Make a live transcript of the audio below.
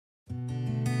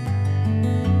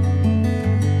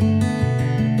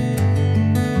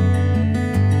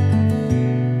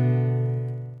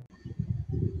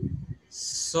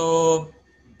So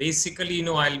basically,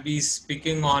 I'll be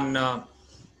speaking on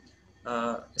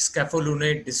Scapho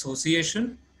Lunate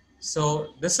Dissociation.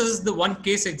 So this is the one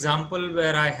case example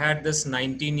where I had this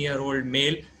 19-year-old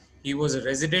male. He was a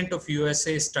resident of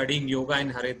USA studying yoga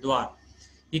in Haridwar.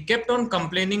 He kept on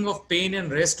complaining of pain and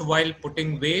rest while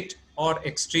putting weight or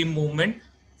extreme movement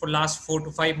for last 4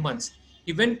 to 5 months.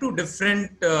 He went to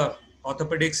different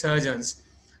orthopedic surgeons.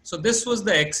 So this was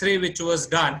the X-ray which was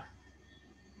done.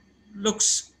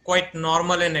 Looks quite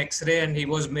normal in X-ray, and he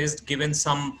was given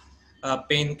some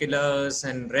painkillers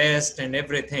and rest and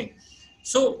everything.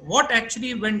 So what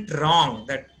actually went wrong?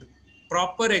 That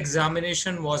proper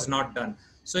examination was not done.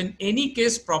 So in any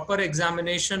case, proper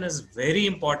examination is very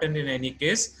important in any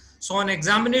case. So on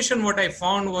examination, what I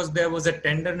found was there was a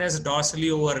tenderness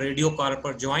dorsally over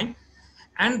radiocarpal joint,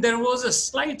 and there was a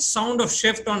slight sound of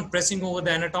shift on pressing over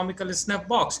the anatomical snuff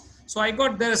box. So I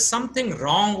got there is something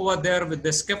wrong over there with the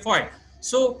scaphoid.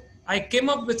 So I came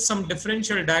up with some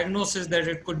differential diagnosis that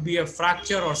it could be a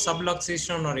fracture or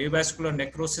subluxation or avascular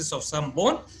necrosis of some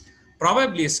bone,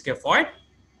 probably a scaphoid,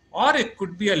 or it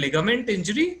could be a ligament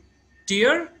injury,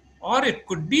 tear, or it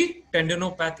could be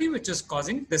tendinopathy, which is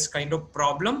causing this kind of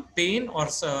problem, pain, or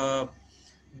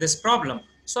this problem.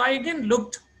 So I again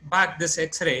looked back this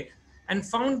X-ray and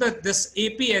found that this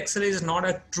AP X-ray is not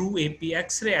a true AP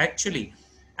X-ray actually,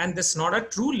 and this is not a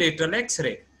true lateral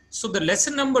X-ray. So the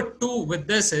lesson number 2 with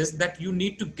this is that you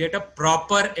need to get a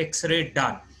proper X-ray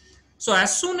done. So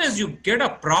as soon as you get a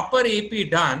proper AP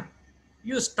done,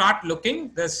 you start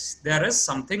looking, there is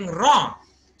something wrong.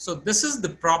 So this is the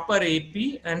proper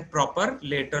AP and proper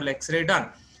lateral X-ray done.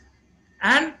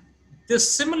 And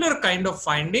this similar kind of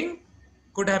finding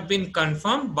could have been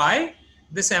confirmed by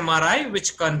this MRI,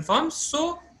 which confirms.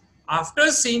 So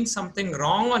after seeing something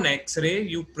wrong on X-ray,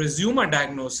 you presume a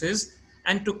diagnosis,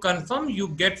 and to confirm, you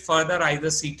get further either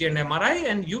CT and MRI,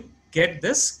 and you get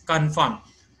this confirmed.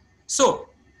 So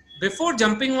before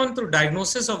jumping on to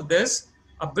diagnosis of this,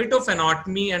 a bit of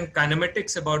anatomy and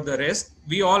kinematics about the wrist.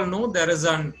 We all know there is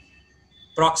a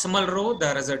proximal row,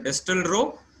 there is a distal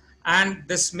row, and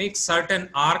this makes certain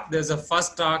arc. There's a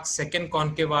first arc, second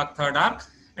concave arc, third arc,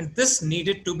 and this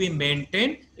needed to be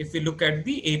maintained if you look at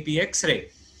the AP X-ray.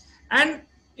 And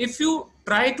if you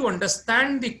try to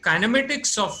understand the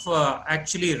kinematics of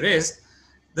actually wrist,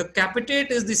 the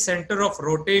capitate is the center of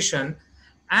rotation,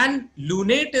 and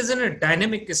lunate is in a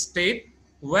dynamic state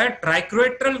where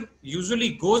triquetral usually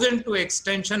goes into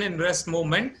extension in rest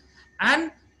movement,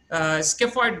 and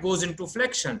scaphoid goes into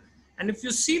flexion. And if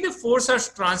you see the force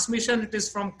of transmission, it is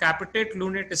from capitate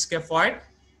lunate scaphoid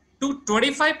to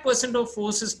 25% of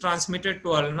force is transmitted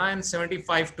to ulna and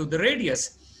 75 to the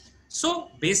radius. So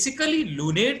basically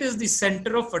lunate is the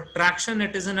center of attraction.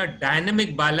 It is in a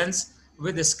dynamic balance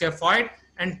with the scaphoid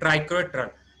and triquetral.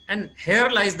 And here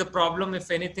lies the problem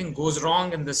if anything goes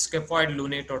wrong in the scaphoid,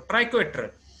 lunate, or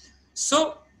triquetral.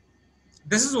 So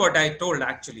this is what I told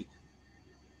actually.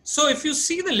 So if you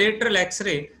see the lateral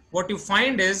X-ray, what you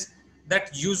find is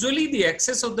that usually the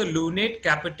axis of the lunate,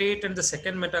 capitate, and the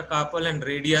second metacarpal and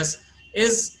radius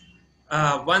is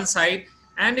one side.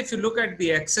 And if you look at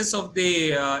the axis of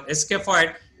the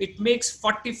scaphoid, it makes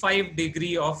 45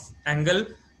 degree of angle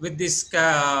with this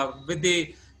with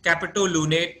the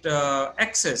capitolunate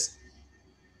axis.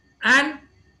 And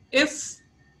if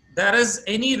there is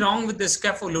any wrong with the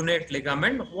scapholunate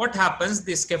ligament, what happens?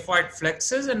 The scaphoid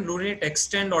flexes and lunate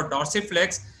extend or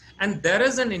dorsiflex, and there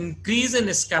is an increase in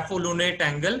scapholunate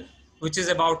angle, which is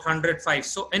about 105.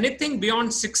 So anything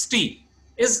beyond 60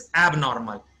 is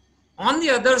abnormal. On the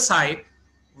other side,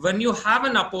 when you have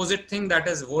an opposite thing, that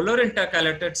is volar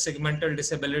intercalated segmental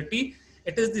disability,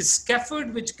 it is the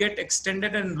scaphoid which get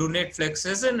extended and lunate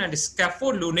flexes, and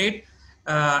scapholunate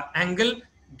angle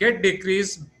get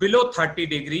decreased below 30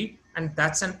 degree, and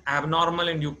that's an abnormal,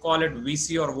 and you call it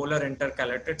VC or volar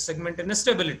intercalated segment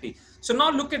instability. So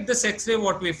now look at this X-ray.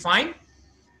 What we find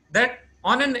that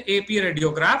on an AP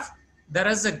radiograph, there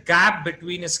is a gap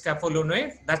between a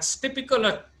scapholunate. That's typical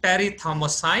of Terry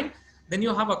Thomas sign. Then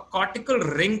you have a cortical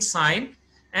ring sign,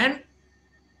 and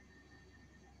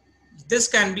this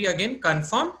can be again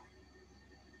confirmed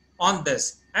on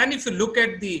this. And if you look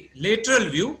at the lateral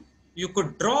view, you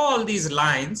could draw all these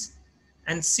lines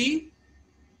and see,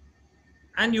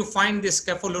 and you find the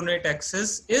scapholunate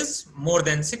axis is more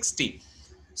than 60.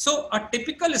 So a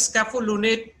typical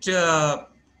scapholunate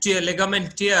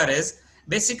ligament tear is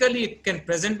basically it can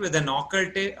present with an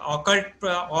occult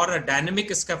or a dynamic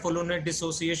scapholunate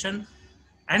dissociation,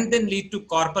 and then lead to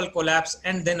carpal collapse,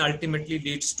 and then ultimately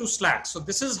leads to slack. So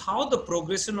this is how the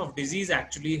progression of disease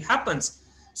actually happens.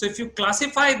 So if you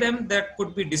classify them, that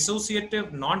could be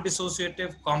dissociative,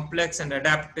 non-dissociative, complex, and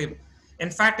adaptive. In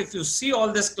fact, if you see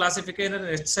all this classification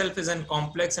itself is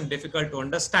complex and difficult to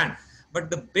understand. But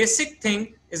the basic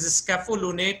thing is the scapho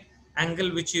lunate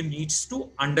angle which you needs to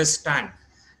understand.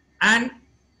 And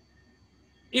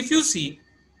if you see,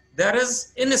 there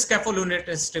is in scapho lunate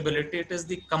instability, it is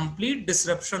the complete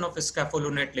disruption of scapho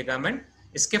lunate ligament.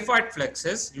 Scaphoid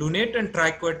flexes, lunate and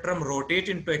triquetrum rotate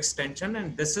into extension,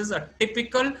 and this is a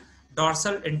typical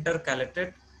dorsal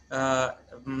intercalated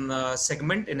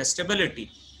segment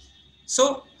instability.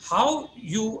 So how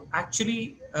you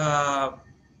actually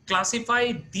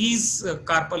classify these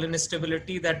carpal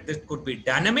instability, that this could be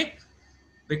dynamic,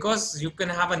 because you can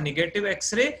have a negative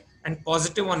X-ray and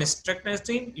positive on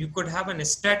hysterectomy. You could have an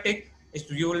static,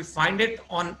 you will find it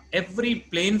on every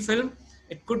plain film.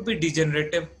 It could be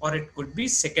degenerative, or it could be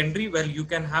secondary, where you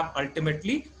can have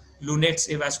ultimately lunates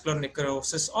avascular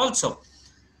necrosis also.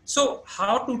 So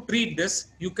how to treat this?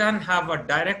 You can have a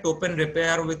direct open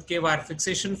repair with K-wire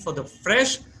fixation for the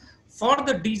fresh. For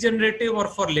the degenerative or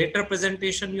for later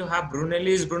presentation, you have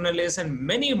Brunelli's and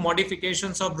many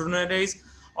modifications of Brunelli's,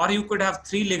 or you could have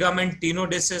 3 ligament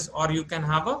tenodesis, or you can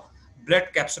have a blood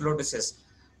capsulodesis.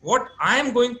 What I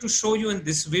am going to show you in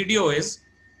this video is,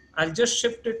 I'll just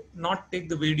shift it, not take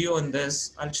the video on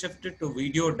this, I'll shift it to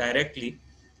video directly.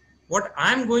 What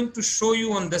I'm going to show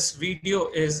you on this video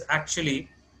is actually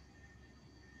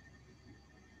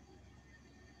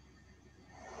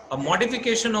a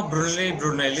modification of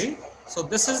Brunelli. So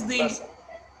this is the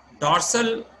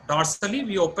dorsally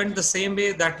we opened the same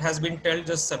way that has been told,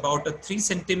 just about a 3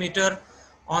 centimeter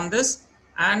on this,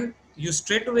 and you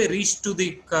straight away reach to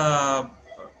the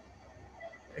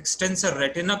extensor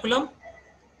retinaculum.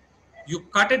 You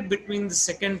cut it between the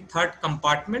second, third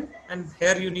compartment, and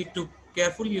here you need to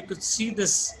careful. You could see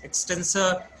this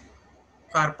extensor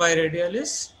carpi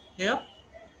radialis here,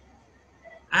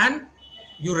 and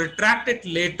you retract it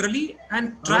laterally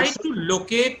and try to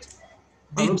locate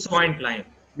the point line.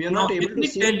 We are not able let me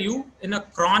tell you, in a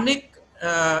chronic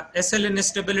SL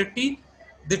instability,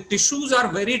 the tissues are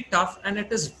very tough, and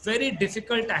it is very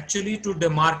difficult actually to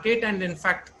demarcate and in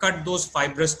fact cut those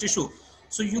fibrous tissue.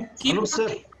 So you keep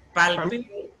palping.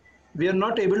 We are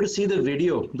not able to see the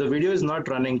video. The video is not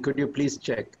running. Could you please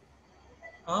check?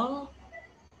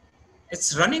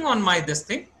 It's running on my this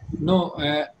thing. No,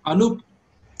 Anup.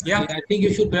 Yeah, I think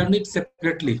you should run it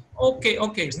separately. Okay.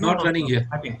 It's not running here.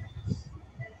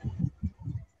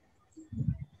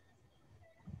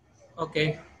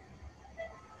 Okay.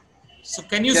 So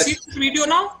can you see this video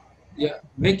now? Yeah,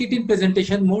 make it in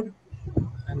presentation mode,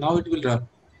 and now it will run.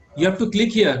 You have to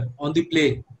click here on the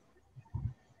play.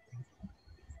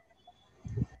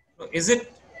 Is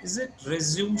it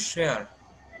resume share?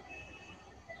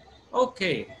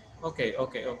 Okay.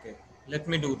 Let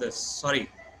me do this. Sorry.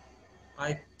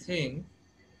 I think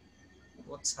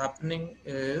what's happening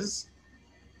is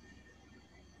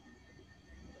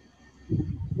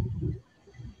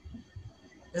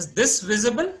this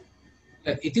visible?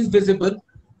 It is visible.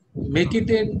 Make it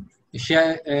in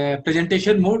share,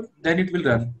 presentation mode, then it will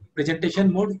run.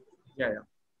 Presentation mode. Yeah.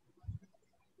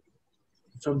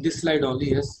 From this slide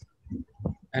only, yes.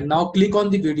 And now click on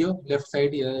the video, left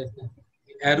side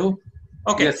arrow.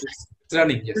 Okay. Yes, it's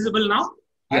running. Yes. Visible now?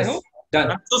 Yes. I hope.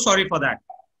 Done. I'm so sorry for that.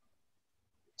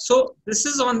 So this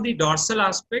is on the dorsal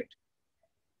aspect.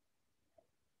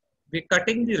 We're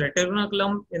cutting the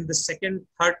retinaculum in the second,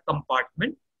 third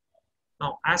compartment.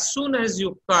 Now, as soon as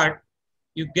you cut,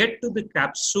 you get to the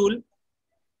capsule.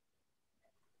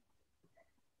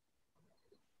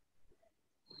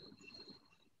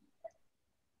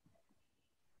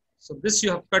 So this, you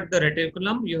have cut the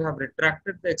reticulum, you have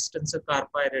retracted the extensor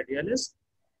carpi radialis.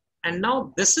 And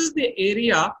now this is the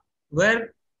area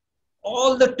where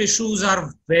all the tissues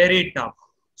are very tough.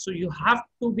 So you have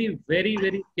to be very,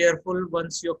 very careful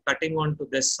once you're cutting onto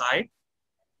this side.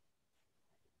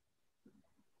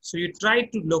 So you try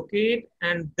to locate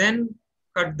and then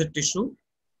cut the tissue.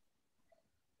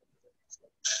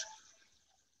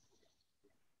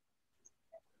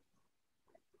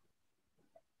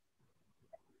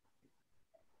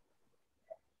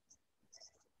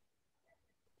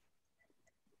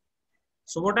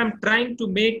 So what I'm trying to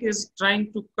make is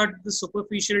trying to cut the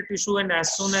superficial tissue, and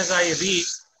as soon as I reach,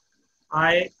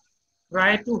 I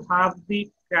try to have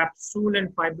the capsule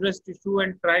and fibrous tissue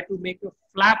and try to make a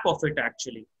flap of it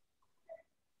actually.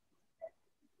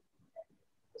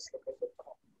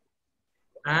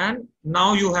 And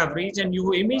now you have reached, and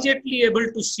you immediately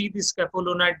able to see the scapho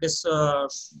lunate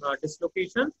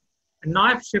dislocation. And now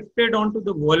I've shifted onto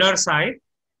the volar side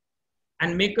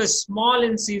and make a small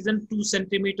incision 2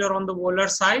 centimeter on the volar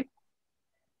side.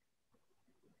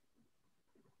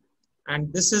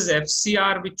 And this is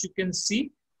FCR, which you can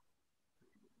see.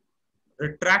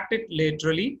 Retract it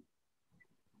laterally,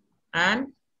 and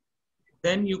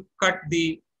then you cut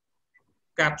the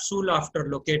capsule after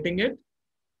locating it.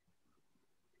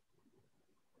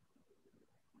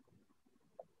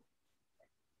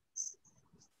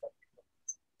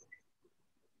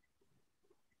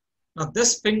 Now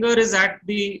this finger is at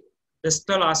the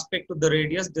distal aspect of the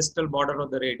radius, distal border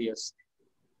of the radius.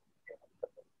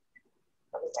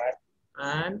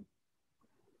 And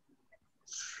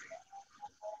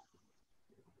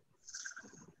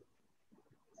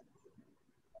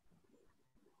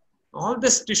all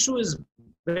this tissue is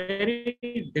very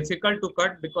difficult to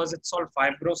cut because it's all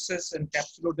fibrosis and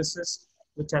capsulodesis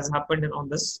which has happened on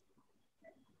this.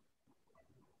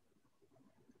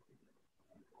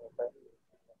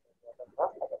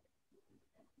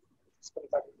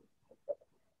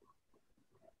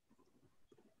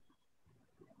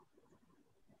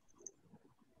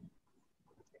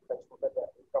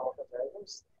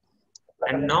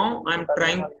 And now I'm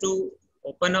trying to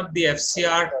open up the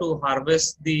FCR to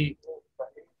harvest the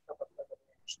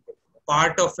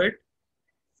part of it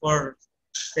for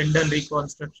tendon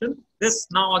reconstruction. This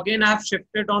now again I have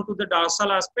shifted onto the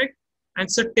dorsal aspect, and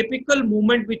it's a typical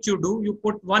movement which you do. You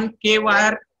put one K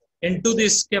wire into the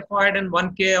scaphoid and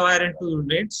one K wire into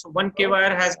lunate. So one K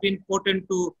wire has been put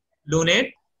into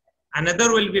lunate,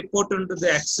 another will be put into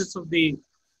the axis of the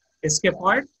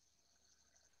scaphoid.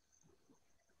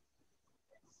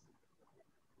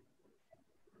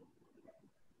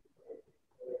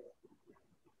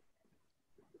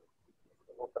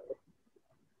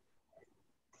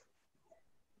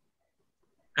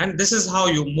 And this is how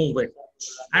you move it.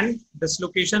 And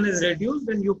dislocation is reduced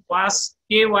when you pass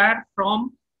K wire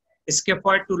from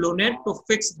scaphoid to lunate to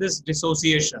fix this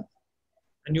dissociation.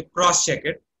 And you cross check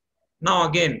it. Now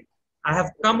again, I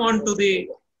have come on to the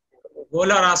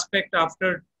volar aspect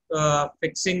after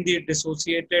fixing the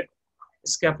dissociated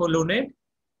scapho lunate.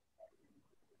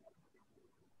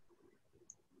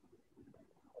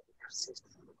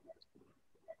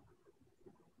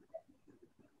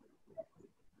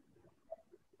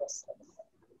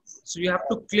 So you have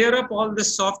to clear up all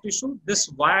this soft tissue. This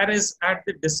wire is at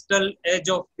the distal edge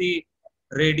of the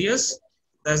radius.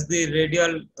 That's the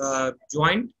radial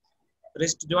joint,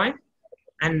 wrist joint.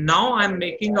 And now I'm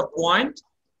making a point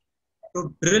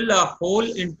to drill a hole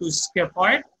into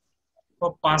scaphoid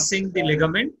for passing the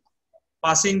ligament,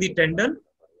 passing the tendon.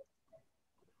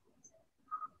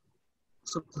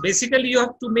 So basically you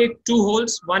have to make two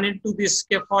holes, one into the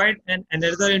scaphoid and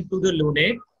another into the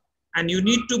lunate. And you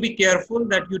need to be careful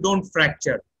that you don't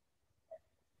fracture.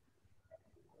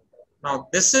 Now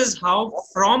this is how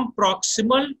from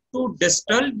proximal to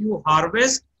distal you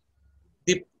harvest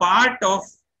the part of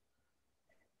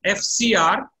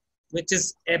FCR, which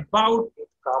is about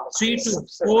 3 to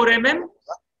 4 mm,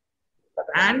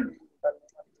 and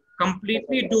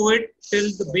completely do it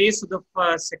till the base of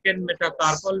the second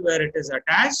metacarpal where it is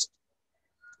attached.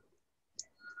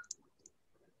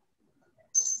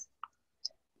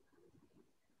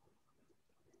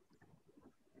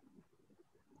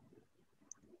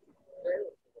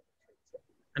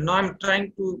 And now I'm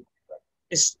trying to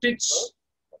stitch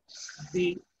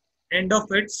the end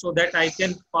of it so that I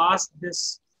can pass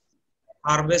this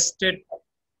harvested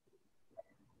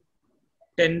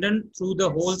tendon through the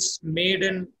holes made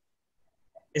in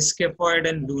scaphoid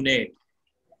and lunate.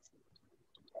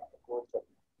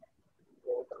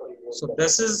 So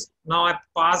this is, now I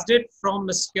passed it from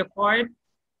the scaphoid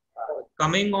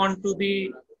coming onto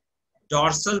the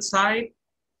dorsal side.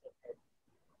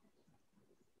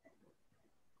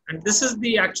 And this is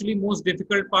the actually most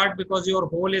difficult part because your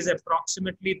hole is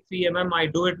approximately 3 mm. I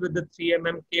do it with the 3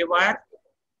 mm K wire,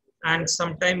 and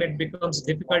sometimes it becomes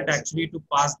difficult actually to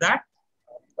pass that.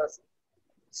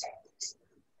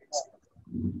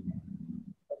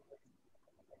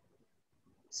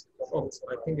 Oh,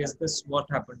 I think is this what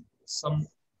happened?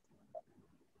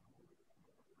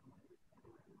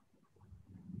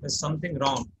 There's something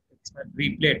wrong. It's a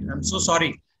replate. I'm so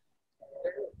sorry.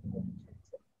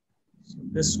 So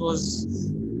this was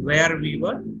where we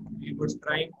were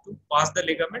trying to pass the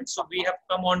ligament. So we have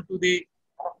come on to the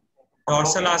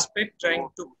dorsal aspect, trying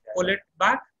to pull it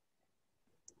back.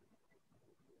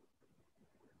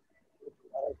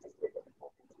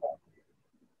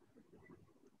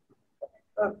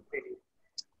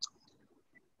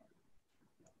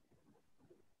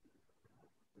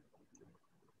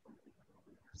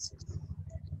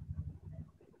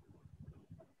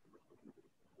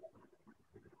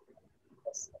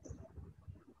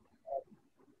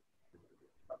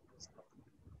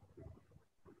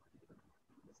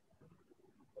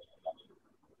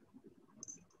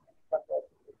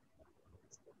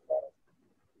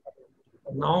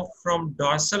 Now from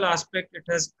dorsal aspect, it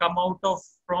has come out of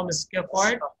from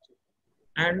scaphoid,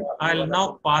 and I'll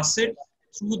now pass it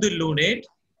through the lunate.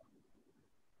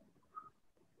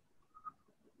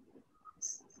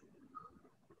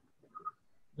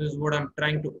 This is what I'm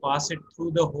trying to pass it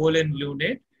through the hole in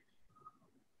lunate.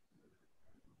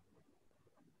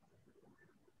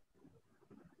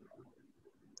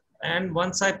 And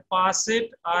once I pass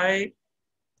it, I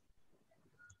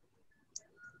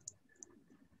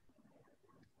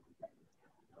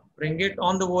bring it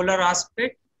on the volar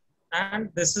aspect, and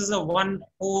this is a one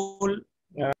hole.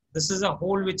 This is a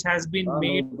hole which has been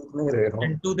made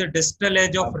into the distal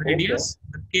edge of radius,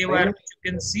 the K wire which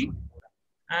you can see,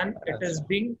 and it is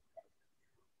being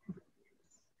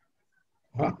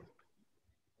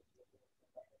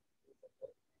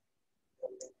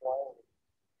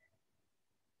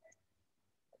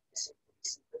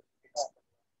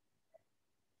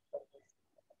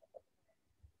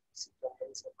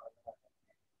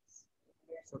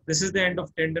so this is the end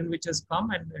of tendon which has come,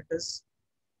 and it is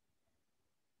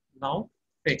now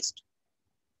fixed.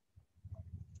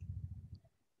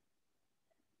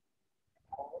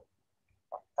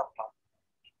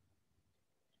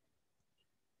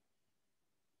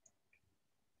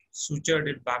 Sutured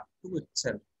it back to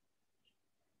itself.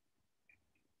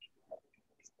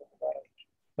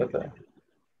 Okay.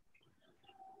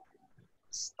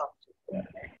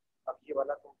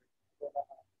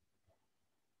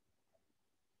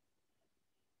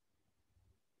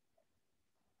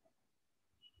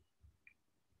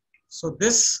 So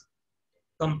this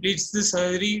completes the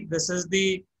surgery. This is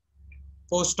the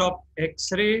post-op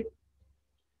X-ray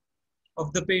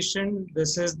of the patient.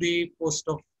 This is the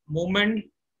post-op movement.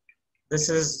 This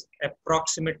is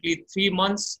approximately 3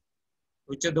 months,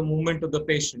 which are the movement of the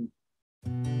patient.